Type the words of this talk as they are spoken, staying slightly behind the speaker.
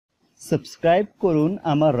Subscribe করুন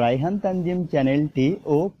আমার রায়হান তানজিম চ্যানেলটি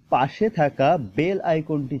ও পাশে থাকা বেল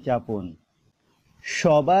আইকনটি চাপুন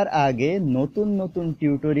সবার আগে নতুন নতুন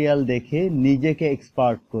টিউটোরিয়াল দেখে নিজেকে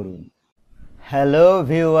এক্সপার্ট করুন। Hello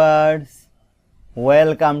viewers,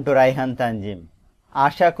 welcome to Raihan Tanzim.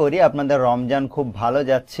 আশা করি আপনাদের রমজান খুব ভালো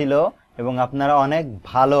যাচ্ছিল এবং আপনারা অনেক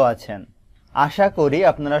ভালো আছেন। আশা করি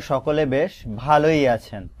আপনারা সকলে বেশ ভালোই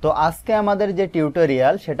আছেন। তো আজকে আমাদের যে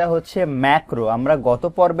টিউটোরিয়াল সেটা হচ্ছে ম্যাক্রো। আমরা গত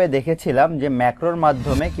পর্বে দেখেছিলাম যে ম্যাক্রোর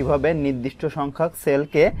মাধ্যমে কিভাবে নির্দিষ্ট সংখ্যক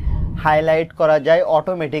সেলকে হাইলাইট করা যায়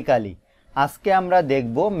অটোমেটিক্যালি। আজকে আমরা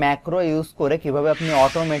দেখব ম্যাক্রো ইউজ করে কিভাবে আপনি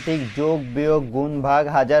অটোমেটিক যোগ বিয়োগ গুণ ভাগ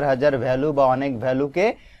হাজার হাজার ভ্যালু বা অনেক ভ্যালুকে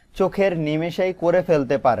চোখের নিমেষেই করে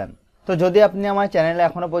ফেলতে পারেন। তো যদি আপনি আমার চ্যানেলে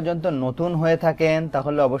এখনো পর্যন্ত নতুন হয়ে থাকেন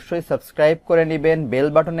তাহলে অবশ্যই সাবস্ক্রাইব করে নেবেন, বেল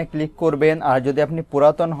বাটনে ক্লিক করবেন। আর যদি আপনি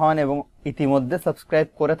পুরাতন হন এবং ইতিমধ্যে সাবস্ক্রাইব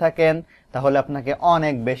করে থাকেন তাহলে আপনাকে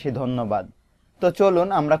অনেক বেশি ধন্যবাদ। তো চলুন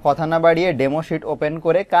আমরা কথা না বাড়িয়ে ডেমো শিট ওপেন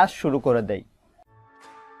করে কাজ শুরু করে দেই।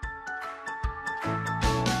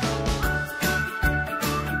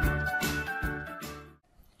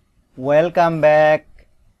 Welcome back.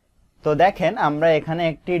 তো দেখেন আমরা এখানে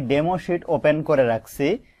একটি ডেমো শিট ওপেন করে রাখছি,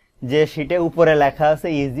 যে শিটে উপরে লেখা আছে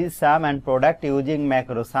easy some and product using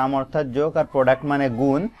macro. সাম অর্থাৎ যোগ আর প্রোডাক্ট মানে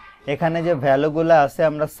গুণ। এখানে যে ভ্যালুগুলো আছে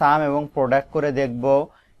আমরা সাম এবং প্রোডাক্ট করে দেখব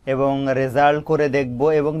এবং রেজাল্ট করে দেখব।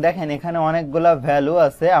 এবং দেখেন এখানে অনেকগুলা ভ্যালু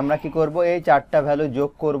আছে, আমরা কি করব এই চারটা ভ্যালু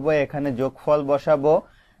যোগ করব, এখানে যোগফল বসাবো,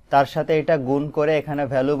 তার সাথে এটা গুণ করে এখানে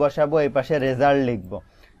ভ্যালু বসাবো, এই পাশে রেজাল্ট লিখব।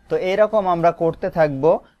 তো এরকম আমরা করতে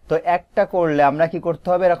থাকবো। তো একটা করলে আমরা কি করতে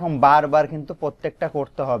হবে, এরকম বারবার কিন্তু প্রত্যেকটা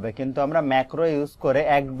করতে হবে, কিন্তু আমরা ম্যাক্রো ইউজ করে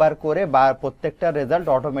একবার করে প্রত্যেকটা রেজাল্ট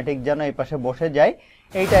অটোমেটিক যেন এই পাশে বসে যায়,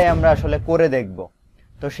 এইটাই আমরা আসলে করে দেখব।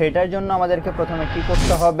 তো সেটার জন্য আমাদেরকে প্রথমে কি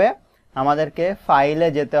করতে হবে, আমাদেরকে ফাইলে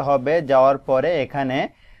যেতে হবে, যাওয়ার পরে এখানে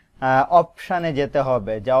অপশানে যেতে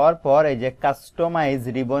হবে, যাওয়ার পর এই যে কাস্টমাইজ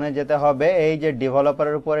রিবনে যেতে হবে, এই যে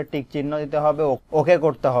ডেভেলপারের উপরে টিক চিহ্ন দিতে হবে, ওকে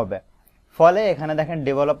করতে হবে। ফলে এখানে দেখেন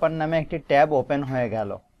ডেভেলপার নামে একটি ট্যাব ওপেন হয়ে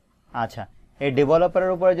গেল। আচ্ছা, এই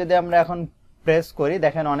ডেভেলপারের উপরে যদি আমরা এখন প্রেস করি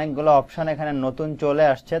দেখেন অনেকগুলো অপশন এখানে নতুন চলে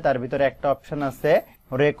আসছে। তার ভিতরে একটা অপশন আছে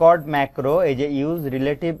রেকর্ড ম্যাক্রো, এই যে ইউজ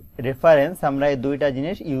রিলেটিভ রেফারেন্স, আমরা এই দুইটা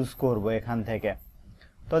জিনিস ইউজ করব এখান থেকে।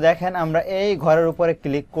 তো দেখেন আমরা এই ঘরের উপরে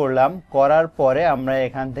ক্লিক করলাম, করার পরে আমরা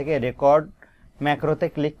এখান থেকে রেকর্ড ম্যাক্রোতে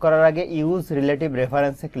ক্লিক করার আগে ইউজ রিলেটিভ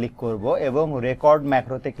রেফারেন্সে ক্লিক করব এবং রেকর্ড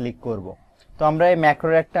ম্যাক্রোতে ক্লিক করব। তো আমরা এই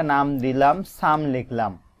ম্যাক্রোর একটা নাম দিলাম, সাম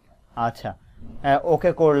লিখলাম। আচ্ছা,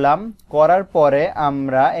 ওকে করলাম। করার পরে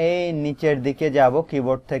আমরা এই নিচের দিকে যাব,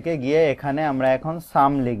 কিবোর্ড থেকে গিয়ে এখানে আমরা এখন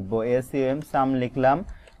সাম লিখব, SUM সাম লিখলাম,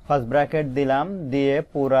 ফার্স্ট ব্র্যাকেট দিলাম, দিয়ে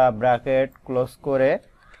পুরা ব্র্যাকেট ক্লোজ করে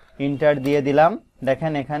ইন্টার দিয়ে দিলাম।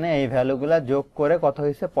 দেখেন এখানে এই ভ্যালুগুলা যোগ করে কত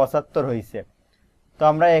হয়েছে, 75 হয়েছে। তো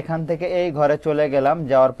আমরা এখান থেকে এই ঘরে চলে গেলাম,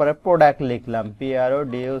 যাওয়ার পরে প্রোডাক্ট লিখলাম,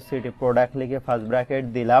 PRODUCT প্রোডাক্ট লিখে ফার্স্ট ব্র্যাকেট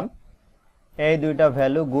দিলাম, এই দুইটা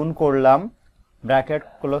ভ্যালু গুণ করলাম, ব্র্যাকেট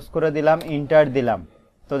ক্লোজ করে দিলাম, ইন্টার দিলাম।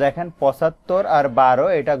 তো দেখেন 75 আর 12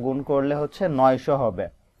 এটা গুণ করলে হচ্ছে 900 হবে।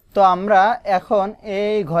 তো আমরা এখন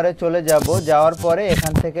এই ঘরে চলে যাব, যাওয়ার পরে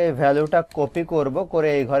এখান থেকে এই ভ্যালুটা কপি করব, করে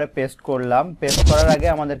এই ঘরে পেস্ট করলাম। পেস্ট করার আগে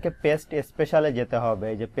আমাদেরকে পেস্ট স্পেশালে যেতে হবে,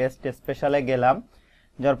 এই যে পেস্ট স্পেশালে গেলাম,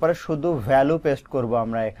 যাওয়ার পরে শুধু ভ্যালু পেস্ট করব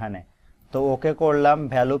আমরা এখানে। তো ওকে করলাম,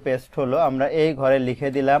 ভ্যালু পেস্ট হলো। আমরা এই ঘরে লিখে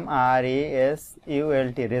দিলাম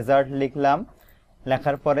RESULT রেজাল্ট লিখলাম।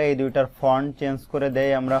 লেখার পরে এই দুইটার ফন্ট চেঞ্জ করে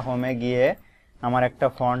দেই আমরা হোমে গিয়ে। আমার একটা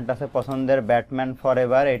ফন্ট আছে পছন্দের, ব্যাটম্যান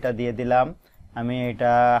ফরএভার, এটা দিয়ে দিলাম। আমি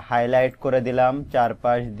এটা হাইলাইট করে দিলাম,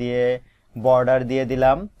 চারপাশ দিয়ে বর্ডার দিয়ে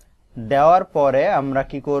দিলাম। দেওয়ার পরে আমরা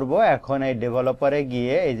কি করব, এখন এই ডেভেলপারে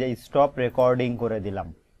গিয়ে এই যে স্টপ রেকর্ডিং করে দিলাম।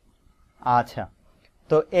 আচ্ছা,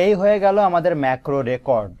 তো এই হয়ে গেল আমাদের ম্যাক্রো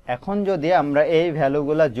রেকর্ড। এখন যদি আমরা এই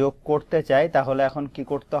ভ্যালুগুলা যোগ করতে চাই তাহলে এখন কি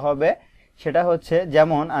করতে হবে, সেটা হচ্ছে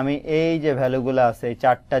যেমন আমি এই যে ভ্যালুগুলো আছে এই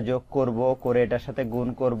চারটা যোগ করব, করে এটার সাথে গুণ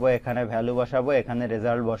করব, এখানে ভ্যালু বসাবো, এখানে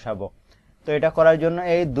রেজাল্ট বসাবো। তো এটা করার জন্য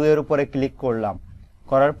এই 2 এর উপরে ক্লিক করলাম,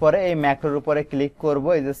 করার পরে এই ম্যাক্রোর উপরে ক্লিক করব,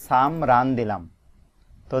 এই যে সাম রান দিলাম।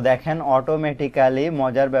 তো দেখেন অটোমেটিক্যালি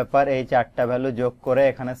মজার ব্যাপার, এই চারটা ভ্যালু যোগ করে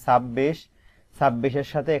এখানে 26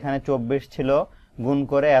 সাথে এখানে 24 ছিল, গুণ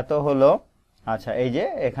করে এত হলো। আচ্ছা, এই যে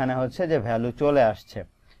এখানে হচ্ছে যে ভ্যালু চলে আসছে।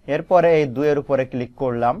 এরপরে এই 2 এর উপরে ক্লিক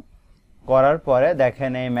করলাম, করার পরে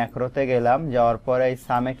দেখেন এই ম্যাক্রোতে গেলাম, যাওয়ার পরে এই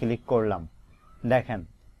সামে ক্লিক করলাম। দেখেন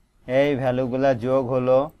এই ভ্যালুগুলা যোগ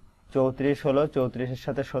হলো, 34 হলো, 34-এর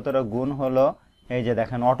সাথে 17 গুণ হলো। এই যে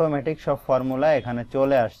দেখেন অটোমেটিক সব ফর্মুলা এখানে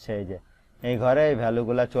চলে আসছে, এই যে এই ঘরে এই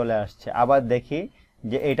ভ্যালুগুলা চলে আসছে। আবার দেখি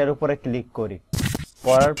যে এটার উপরে ক্লিক করি,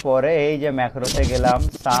 করার পরে এই যে ম্যাক্রোতে গেলাম,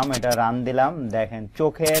 সাম, এটা রান দিলাম। দেখেন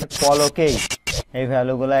চোখের পলকেই এই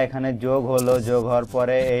ভ্যালুগুলো এখানে যোগ হলো, যোগ হওয়ার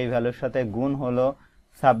পরে এই ভ্যালুর সাথে গুণ হলো,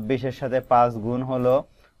 26-এর সাথে 5 গুণ হলো,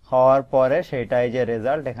 হওয়ার পরে সেটাই যে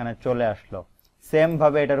রেজাল্ট এখানে চলে আসলো। সেম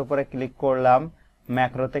ভাবে এটার উপরে ক্লিক করলাম,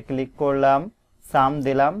 ম্যাক্রোতে ক্লিক করলাম, সাম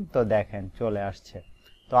দিলাম, তো দেখেন চলে আসছে।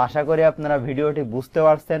 তো আশা করি আপনারা ভিডিওটি বুঝতে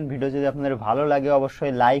পারছেন। ভিডিও যদি আপনাদের ভালো লাগে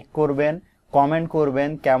অবশ্যই লাইক করবেন, কমেন্ট করবেন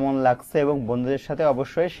কেমন লাগছে, এবং বন্ধুদের সাথে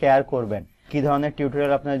অবশ্যই শেয়ার করবেন। কি ধরনের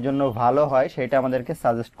টিউটোরিয়াল আপনাদের জন্য ভালো হয় সেটা আমাদেরকে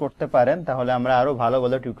সাজেস্ট করতে পারেন, তাহলে আমরা আরো ভালো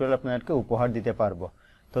ভালো টিউটোরিয়াল আপনাদেরকে উপহার দিতে পারবো।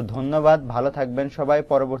 তো ধন্যবাদ, ভালো থাকবেন সবাই,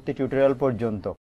 পরবর্তী টিউটোরিয়াল পর্যন্ত।